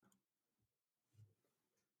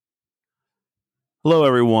Hello,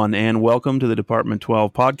 everyone, and welcome to the Department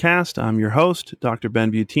 12 podcast. I'm your host, Dr.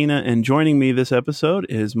 Ben Butina, and joining me this episode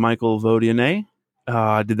is Michael Vodionet.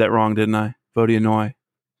 I did that wrong, didn't I? Vodionoy.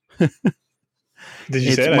 Did you say It's it? I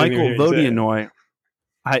didn't even Michael hear you say it. Vodionoy.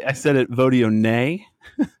 I said it Vodionet.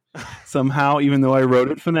 Somehow, even though I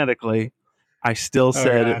wrote it phonetically, I still Oh,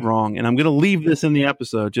 said it God. wrong. And I'm going to leave this in the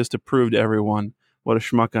episode just to prove to everyone what a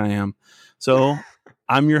schmuck I am. So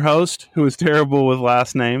I'm your host, who is terrible with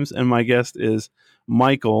last names, and my guest is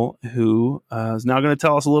Michael, who is now going to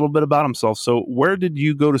tell us a little bit about himself. So where did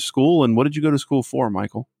you go to school, and what did you go to school for,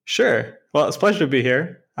 Michael? Sure. Well, it's a pleasure to be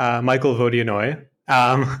here. Michael Vodionoy.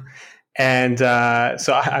 So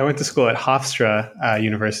I went to school at Hofstra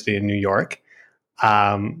University in New York,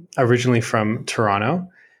 originally from Toronto.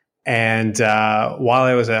 And while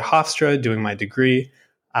I was at Hofstra doing my degree,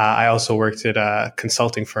 I also worked at a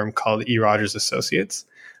consulting firm called E. Rogers Associates.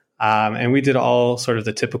 And we did all sort of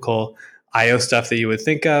the typical IO stuff that you would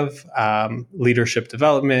think of, leadership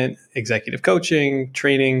development, executive coaching,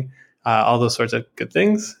 training, all those sorts of good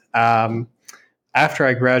things. After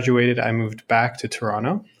I graduated, I moved back to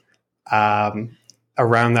Toronto.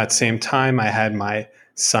 Around that same time, I had my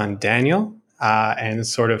son, Daniel, and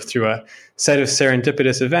sort of through a set of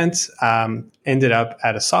serendipitous events, ended up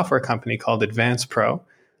at a software company called Advance Pro,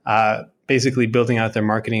 basically building out their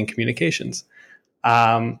marketing and communications.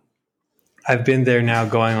 I've been there now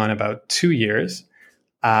going on about 2 years,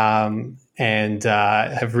 and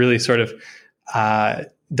have really sort of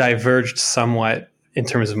diverged somewhat in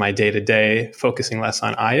terms of my day-to-day, focusing less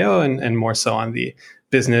on IO and more so on the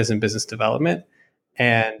business and business development.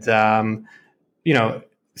 And,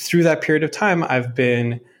 through that period of time, I've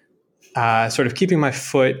been sort of keeping my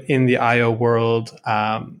foot in the IO world,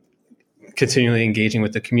 continually engaging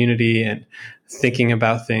with the community and thinking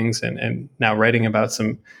about things, and now writing about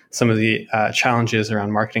some of the challenges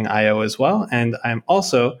around marketing IO as well. And I'm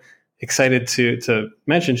also excited to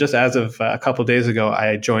mention, just as of a couple of days ago,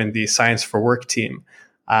 I joined the Science for Work team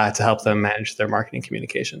to help them manage their marketing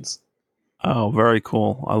communications. Oh, very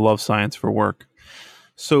cool. I love Science for Work.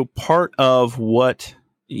 So part of what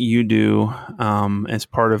you do as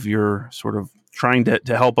part of your sort of trying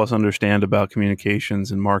to help us understand about communications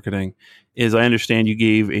and marketing is, I understand you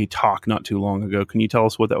gave a talk not too long ago. Can you tell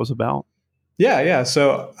us what that was about? Yeah.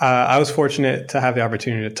 So I was fortunate to have the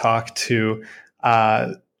opportunity to talk to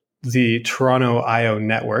the Toronto IO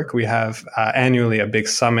Network. We have annually a big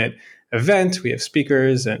summit event. We have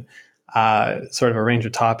speakers and sort of a range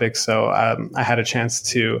of topics. So I had a chance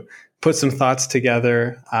to put some thoughts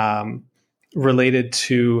together related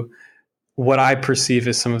to what I perceive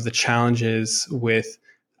as some of the challenges with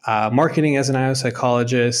marketing as an IO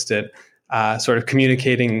psychologist, and sort of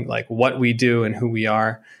communicating like what we do and who we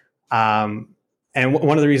are. And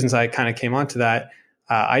one of the reasons I kind of came onto that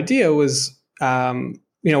idea was,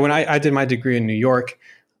 when I did my degree in New York,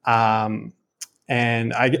 and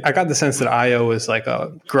I got the sense that IO was like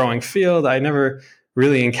a growing field. I never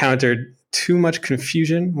really encountered too much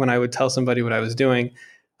confusion when I would tell somebody what I was doing.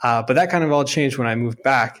 But that kind of all changed when I moved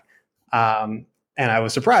back. And I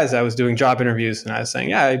was surprised. I was doing job interviews and I was saying,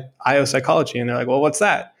 yeah, IO psychology. And they're like, well, what's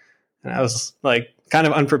that? And I was like kind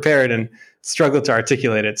of unprepared and struggled to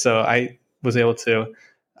articulate it. So I was able to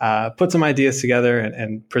put some ideas together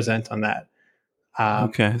and present on that.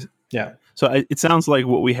 Okay. Yeah. So it sounds like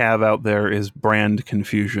what we have out there is brand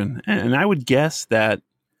confusion. And I would guess that,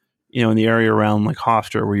 in the area around like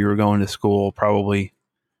Hofstra where you were going to school, probably,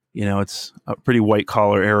 it's a pretty white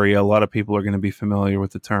collar area. A lot of people are going to be familiar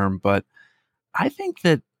with the term, but I think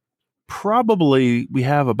that probably we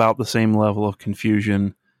have about the same level of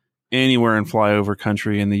confusion anywhere in flyover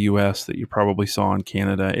country in the US that you probably saw in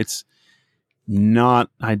Canada. It's not,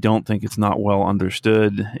 I don't think it's not well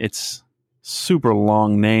understood. It's super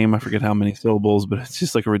long name. I forget how many syllables, but it's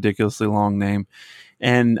just like a ridiculously long name.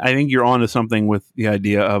 And I think you're onto something with the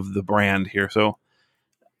idea of the brand here. So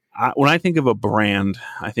when I think of a brand,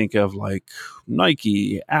 I think of like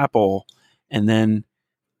Nike, Apple, and then,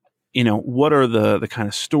 what are the kind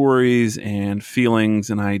of stories and feelings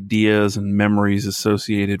and ideas and memories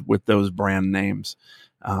associated with those brand names?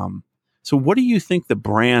 So what do you think the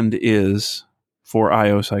brand is for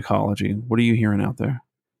IO psychology? What are you hearing out there?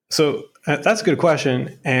 So that's a good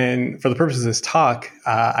question. And for the purpose of this talk,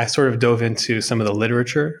 I sort of dove into some of the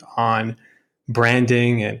literature on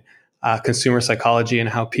branding and consumer psychology and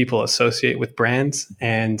how people associate with brands.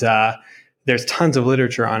 And there's tons of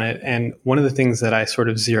literature on it. And one of the things that I sort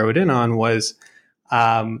of zeroed in on was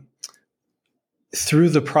through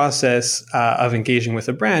the process of engaging with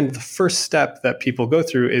a brand, the first step that people go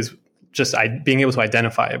through is just being able to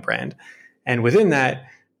identify a brand. And within that,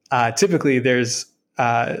 typically there's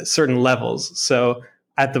certain levels. So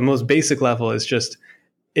at the most basic level is just,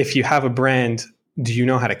 if you have a brand, do you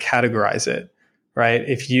know how to categorize it, right?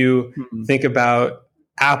 If you think about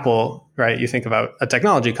Apple, right, you think about a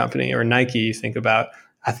technology company, or Nike, you think about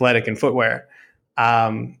athletic and footwear.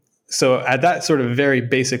 So at that sort of very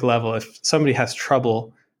basic level, if somebody has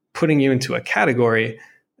trouble putting you into a category,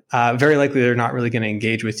 very likely they're not really going to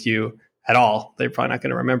engage with you at all. They're probably not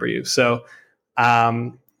going to remember you. So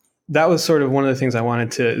that was sort of one of the things I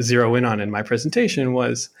wanted to zero in on in my presentation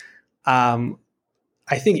was,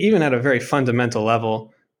 I think even at a very fundamental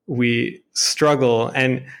level, we struggle.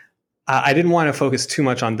 And I didn't want to focus too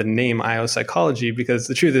much on the name IO Psychology, because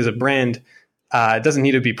the truth is a brand doesn't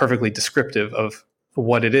need to be perfectly descriptive of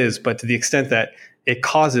what it is. But to the extent that it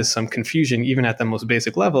causes some confusion, even at the most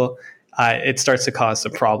basic level, it starts to cause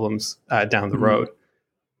some problems down the road.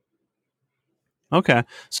 Okay.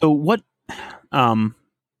 So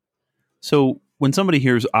so when somebody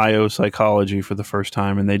hears IO Psychology for the first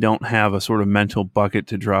time and they don't have a sort of mental bucket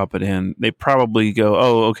to drop it in, they probably go,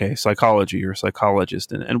 oh, okay, psychology or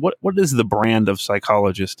psychologist. And what is the brand of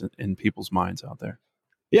psychologist in people's minds out there?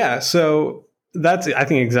 Yeah, so that's, I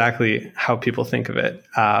think, exactly how people think of it,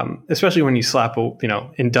 especially when you slap,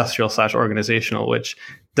 industrial/organizational, which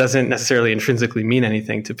doesn't necessarily intrinsically mean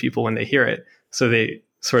anything to people when they hear it. So they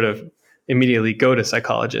sort of immediately go to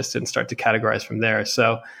psychologist and start to categorize from there.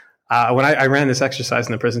 So when I ran this exercise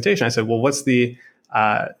in the presentation, I said, well, what's the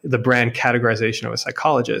brand categorization of a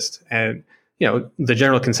psychologist? And, the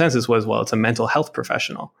general consensus was, well, it's a mental health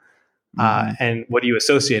professional. And what do you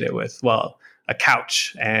associate it with? Well, a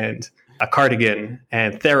couch and a cardigan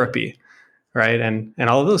and therapy, right? And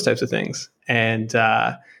all of those types of things. And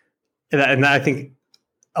I think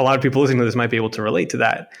a lot of people listening to this might be able to relate to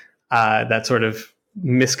that sort of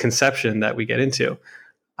misconception that we get into.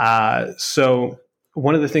 So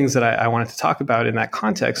one of the things that I wanted to talk about in that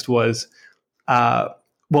context was,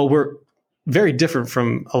 we're very different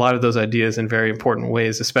from a lot of those ideas in very important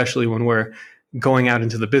ways, especially when we're going out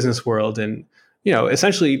into the business world and,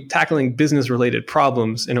 essentially tackling business related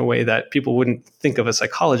problems in a way that people wouldn't think of a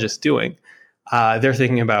psychologist doing. They're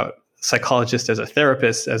thinking about psychologist as a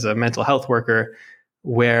therapist, as a mental health worker,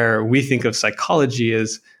 where we think of psychology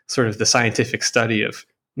as sort of the scientific study of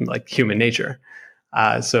like human nature.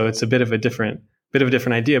 So it's a bit of a different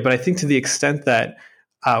idea. But I think to the extent that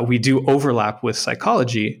we do overlap with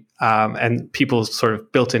psychology and people's sort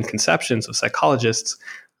of built-in conceptions of psychologists,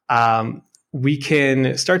 we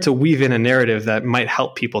can start to weave in a narrative that might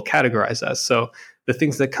help people categorize us. So the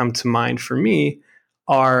things that come to mind for me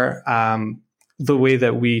are the way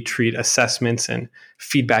that we treat assessments and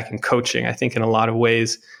feedback and coaching. I think in a lot of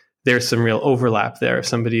ways, there's some real overlap there. If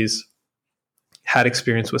somebody's had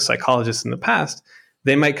experience with psychologists in the past,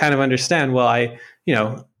 they might kind of understand, well, I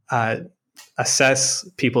assess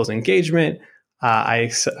people's engagement.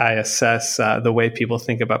 I assess the way people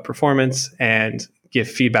think about performance and give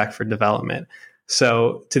feedback for development.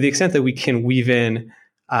 So to the extent that we can weave in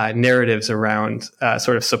narratives around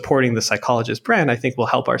sort of supporting the psychologist brand, I think we'll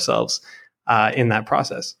help ourselves in that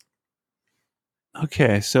process.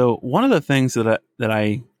 Okay. So one of the things that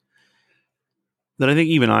I think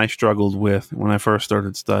even I struggled with when I first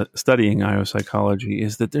started studying IO Psychology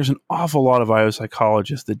is that there's an awful lot of IO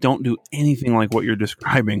psychologists that don't do anything like what you're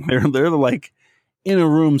describing. They're like in a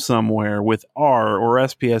room somewhere with R or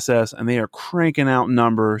SPSS, and they are cranking out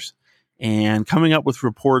numbers and coming up with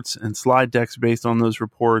reports and slide decks based on those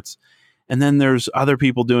reports. And then there's other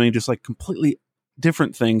people doing just like completely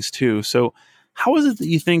different things too. So how is it that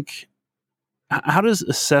you think, how does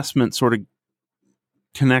assessment sort of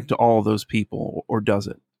connect to all of those people, or does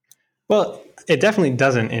it? Well, it definitely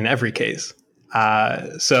doesn't in every case.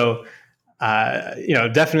 Definitely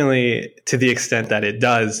to the extent that it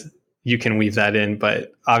does, you can weave that in,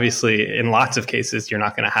 but obviously in lots of cases, you're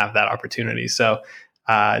not going to have that opportunity. So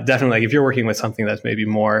definitely, like if you're working with something that's maybe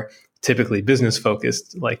more typically business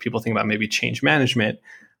focused, like people think about maybe change management,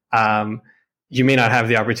 you may not have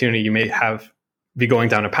the opportunity. You may be going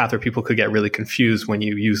down a path where people could get really confused when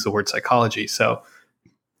you use the word psychology. So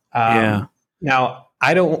now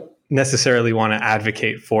I don't necessarily want to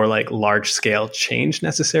advocate for like large scale change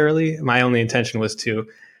necessarily. My only intention was to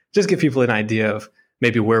just give people an idea of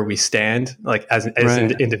maybe where we stand, like as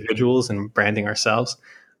right. individuals and branding ourselves.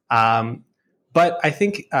 But I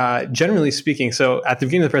think generally speaking, so at the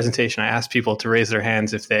beginning of the presentation, I asked people to raise their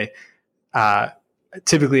hands if they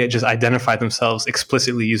typically just identify themselves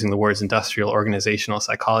explicitly using the words industrial organizational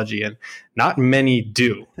psychology, and not many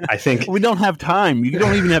do. I think we don't have time. You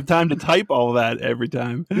don't even have time to type all that every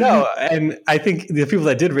time. No, and I think the people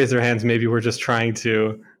that did raise their hands maybe were just trying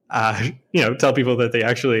to tell people that they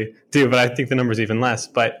actually do, but I think the number is even less.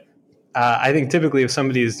 But I think typically if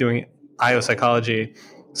somebody is doing IO psychology,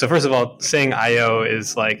 so first of all, saying IO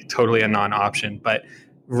is like totally a non-option, but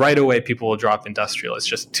right away people will drop industrial. It's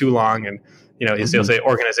just too long, and you'll say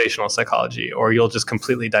organizational psychology, or you'll just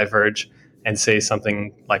completely diverge and say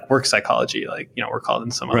something like work psychology, like we're called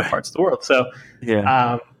in some other parts of the world. So,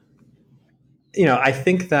 I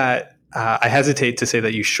think that I hesitate to say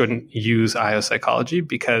that you shouldn't use IO psychology,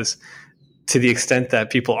 because to the extent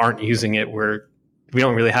that people aren't using it, we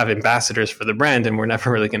don't really have ambassadors for the brand, and we're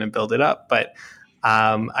never really going to build it up. But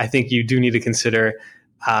I think you do need to consider,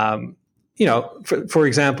 for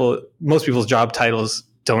example, most people's job titles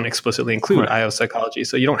don't explicitly include IO psychology,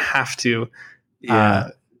 so you don't have to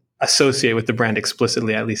associate with the brand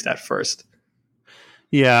explicitly, at least at first.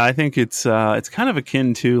 Yeah, I think it's kind of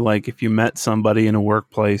akin to like if you met somebody in a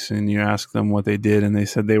workplace and you ask them what they did and they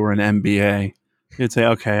said they were an MBA, you'd say,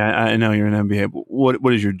 okay, I know you're an MBA, but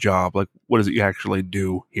what is your job? Like, what does it you actually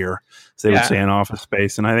do here? So they would say an office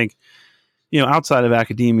space. And I think, outside of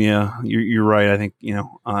academia, you're right. I think,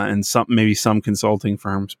 and maybe some consulting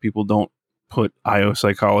firms, people don't put IO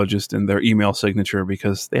psychologist in their email signature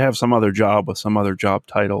because they have some other job with some other job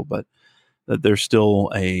title, but that there's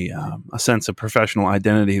still a sense of professional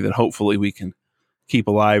identity that hopefully we can keep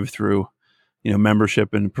alive through,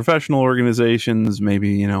 membership in professional organizations.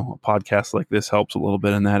 Maybe, a podcast like this helps a little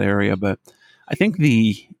bit in that area. But I think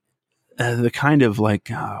the kind of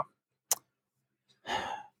like,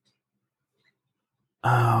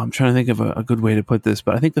 I'm trying to think of a good way to put this,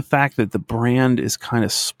 but I think the fact that the brand is kind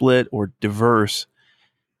of split or diverse,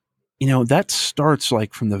 that starts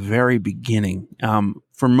like from the very beginning.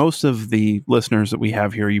 For most of the listeners that we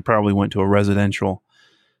have here, you probably went to a residential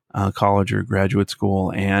college or graduate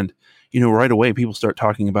school, and right away people start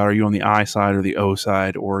talking about, are you on the I side or the O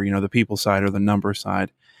side, or the people side or the number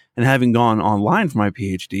side? And having gone online for my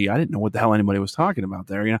PhD, I didn't know what the hell anybody was talking about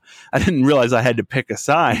there. I didn't realize I had to pick a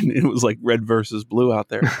side. It was like red versus blue out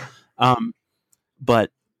there.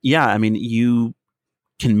 But yeah, I mean, you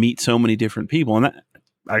can meet so many different people, and that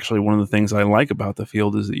actually one of the things I like about the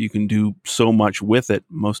field is that you can do so much with it.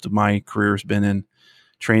 Most of my career has been in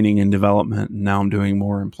training and development, and now I'm doing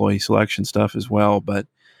more employee selection stuff as well. But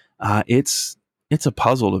it's a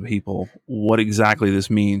puzzle to people what exactly this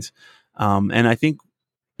means. And I think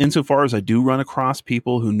insofar as I do run across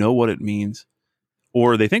people who know what it means,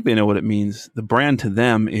 or they think they know what it means, the brand to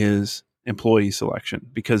them is employee selection,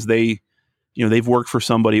 because they've worked for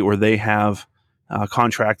somebody, or they have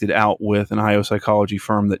contracted out with an IO psychology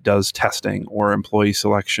firm that does testing or employee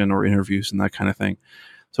selection or interviews and that kind of thing.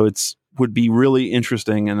 So would be really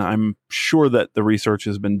interesting, and I'm sure that the research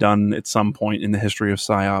has been done at some point in the history of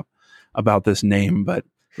PsyOp about this name, but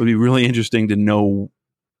it would be really interesting to know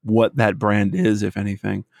what that brand is, if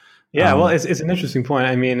anything. Yeah, well, it's an interesting point.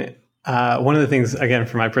 I mean, one of the things, again,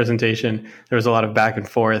 for my presentation, there was a lot of back and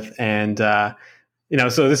forth, and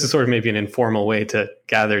so this is sort of maybe an informal way to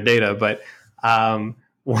gather data, but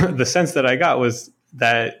the sense that I got was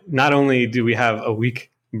that not only do we have a weak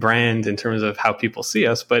brand in terms of how people see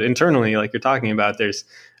us, but internally, like you're talking about, there's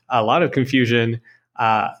a lot of confusion.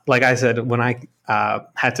 Like I said, when I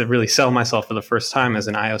had to really sell myself for the first time as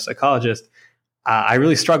an IO psychologist, I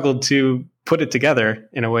really struggled to put it together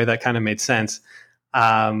in a way that kind of made sense.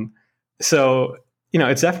 So,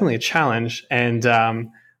 it's definitely a challenge.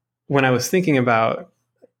 And when I was thinking about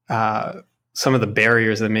some of the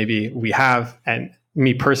barriers that maybe we have, and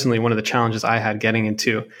me personally, one of the challenges I had getting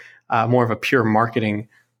into more of a pure marketing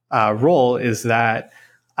role is that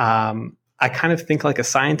I kind of think like a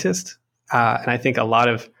scientist. And I think a lot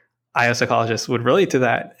of IO psychologists would relate to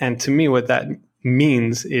that. And to me, what that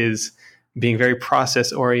means is being very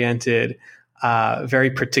process oriented,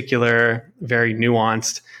 very particular, very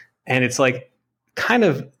nuanced. And it's like kind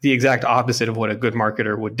of the exact opposite of what a good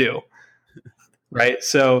marketer would do. Right.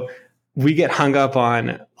 So we get hung up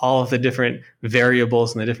on all of the different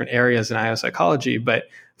variables and the different areas in IO psychology. But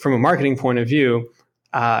from a marketing point of view,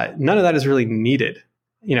 none of that is really needed.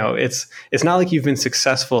 It's not like you've been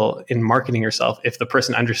successful in marketing yourself if the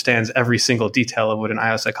person understands every single detail of what an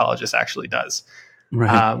IO psychologist actually does.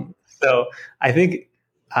 Right. So I think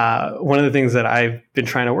one of the things that I've been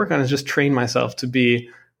trying to work on is just train myself to be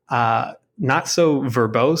not so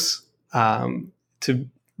verbose, to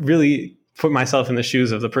really put myself in the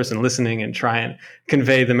shoes of the person listening and try and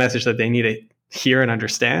convey the message that they need to hear and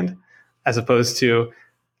understand, as opposed to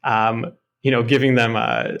giving them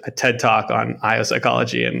a TED talk on IO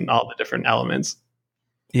psychology and all the different elements.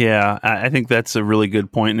 Yeah, I think that's a really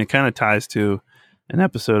good point. And it kind of ties to an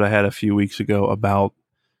episode I had a few weeks ago about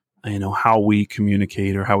how we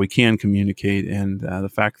communicate or how we can communicate, and the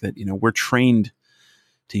fact that we're trained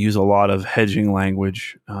to use a lot of hedging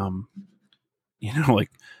language. Like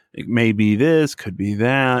it may be this, could be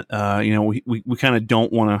that. We kind of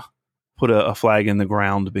don't want to put a flag in the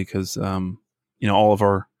ground because all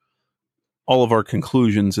of our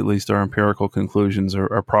conclusions, at least our empirical conclusions,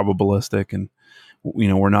 are probabilistic, and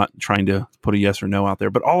we're not trying to put a yes or no out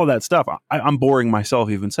there. But all of that stuff, I'm boring myself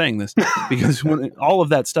even saying this because all of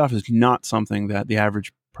that stuff is not something that the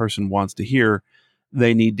average person wants to hear.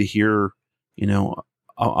 They need to hear,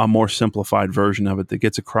 a more simplified version of it that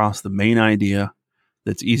gets across the main idea,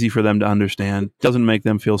 that's easy for them to understand, doesn't make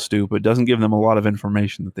them feel stupid, doesn't give them a lot of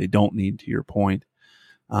information that they don't need, to your point,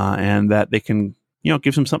 and that they can,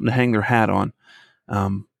 gives them something to hang their hat on.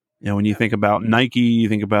 When you think about Nike, you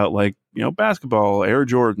think about basketball, Air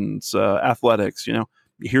Jordans, athletics, you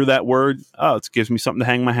hear that word. Oh, it gives me something to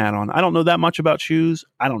hang my hat on. I don't know that much about shoes.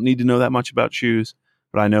 I don't need to know that much about shoes,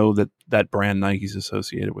 but I know that brand Nike is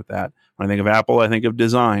associated with that. When I think of Apple, I think of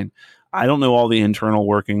design. I don't know all the internal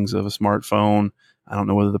workings of a smartphone. I don't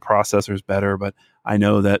know whether the processor is better, but I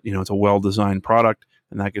know that, it's a well-designed product,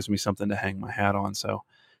 and that gives me something to hang my hat on. So,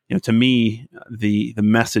 to me, the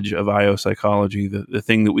message of IO psychology, the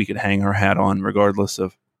thing that we could hang our hat on, regardless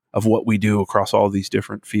of what we do across all these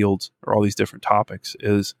different fields or all these different topics,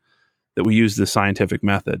 is that we use the scientific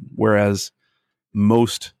method. Whereas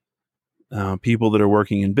most people that are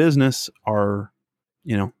working in business are,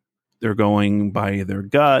 they're going by their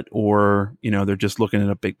gut, or, they're just looking at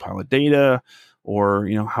a big pile of data, or,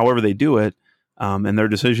 however they do it. And their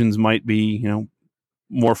decisions might be,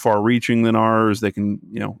 more far reaching than ours. They can,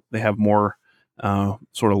 they have more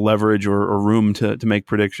sort of leverage or room to make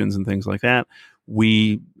predictions and things like that.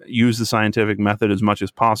 We use the scientific method as much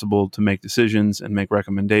as possible to make decisions and make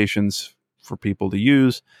recommendations for people to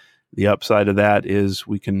use. The upside of that is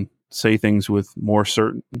we can say things with more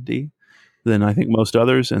certainty than I think most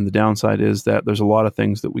others. And the downside is that there's a lot of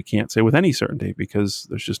things that we can't say with any certainty because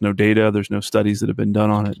there's just no data, there's no studies that have been done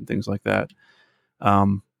on it and things like that.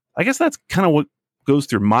 I guess that's kind of what goes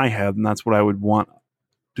through my head, and that's what I would want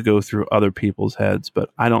to go through other people's heads.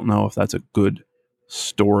 But I don't know if that's a good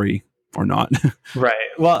story or not. Right.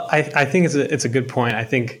 Well, I think it's a good point. I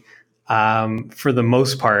think for the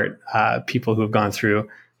most part, people who have gone through,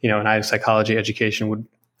 an IO psychology education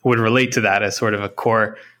would relate to that as sort of a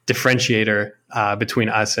core differentiator between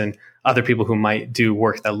us and other people who might do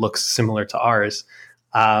work that looks similar to ours.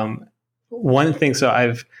 One thing, so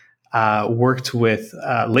I've worked with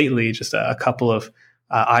lately just a couple of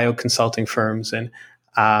IO consulting firms, and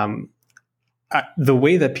the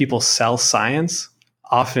way that people sell science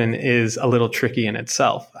often is a little tricky in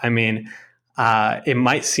itself. I mean, it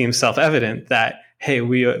might seem self-evident that, hey,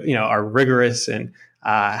 we are rigorous and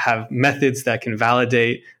have methods that can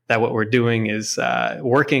validate that what we're doing is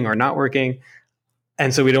working or not working.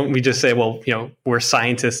 And so we just say, well, we're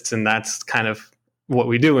scientists and that's kind of what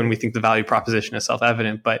we do. And we think the value proposition is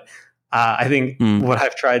self-evident. But I think what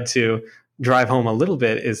I've tried to drive home a little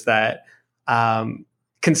bit is that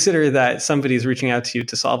consider that somebody's reaching out to you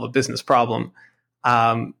to solve a business problem.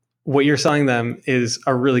 What you're selling them is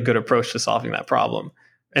a really good approach to solving that problem.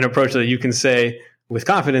 An approach that you can say with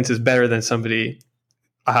confidence is better than somebody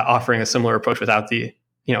offering a similar approach without the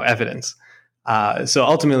evidence. So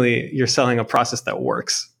ultimately, you're selling a process that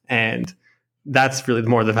works, and that's really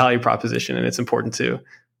more the value proposition. And it's important to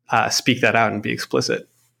speak that out and be explicit.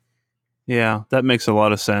 Yeah, that makes a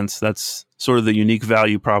lot of sense. That's sort of the unique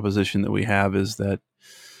value proposition that we have, is that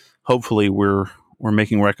hopefully we're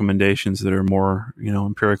making recommendations that are more,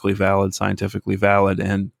 empirically valid, scientifically valid.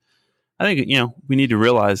 And I think, we need to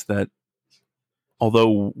realize that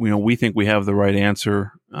although, we think we have the right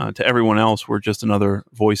answer, to everyone else, we're just another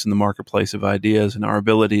voice in the marketplace of ideas, and our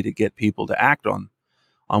ability to get people to act on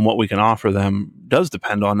what we can offer them does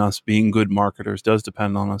depend on us being good marketers, does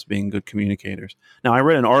depend on us being good communicators. Now, I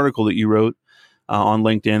read an article that you wrote on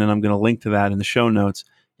LinkedIn, and I'm going to link to that in the show notes.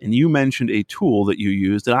 And you mentioned a tool that you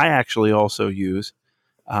use that I actually also use,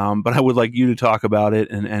 but I would like you to talk about it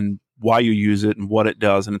and why you use it and what it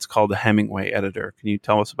does. And it's called the Hemingway Editor. Can you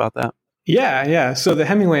tell us about that? Yeah. So the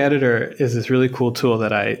Hemingway Editor is this really cool tool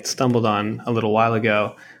that I stumbled on a little while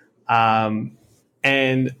ago.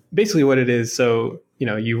 And basically what it is, so,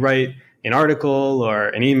 you write an article or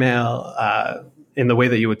an email in the way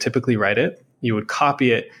that you would typically write it. You would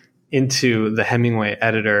copy it into the Hemingway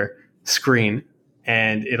Editor screen,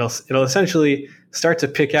 and it'll essentially start to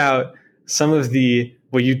pick out some of the,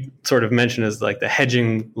 what you sort of mentioned as like the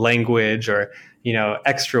hedging language or,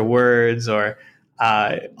 extra words or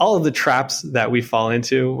all of the traps that we fall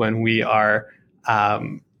into when we are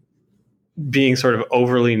being sort of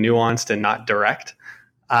overly nuanced and not direct.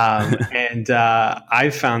 And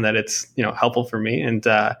I've found that it's helpful for me, and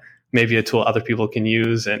maybe a tool other people can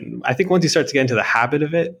use. And I think once you start to get into the habit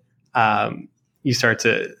of it, you start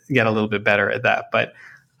to get a little bit better at that. But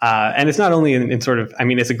and it's not only in sort of, I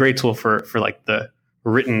mean, it's a great tool for like the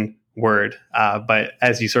written word, but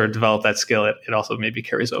as you sort of develop that skill, it also maybe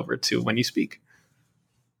carries over to when you speak.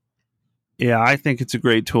 Yeah, I think it's a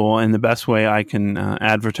great tool, and the best way I can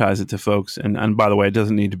advertise it to folks, and by the way, it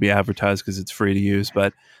doesn't need to be advertised because it's free to use,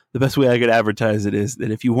 but the best way I could advertise it is that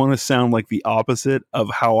if you want to sound like the opposite of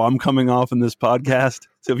how I'm coming off in this podcast,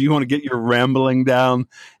 so if you want to get your rambling down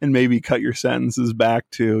and maybe cut your sentences back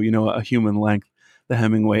to, a human length, the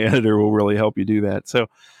Hemingway editor will really help you do that. So,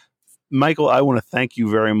 Michael, I want to thank you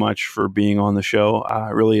very much for being on the show. I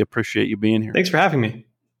really appreciate you being here. Thanks for having me.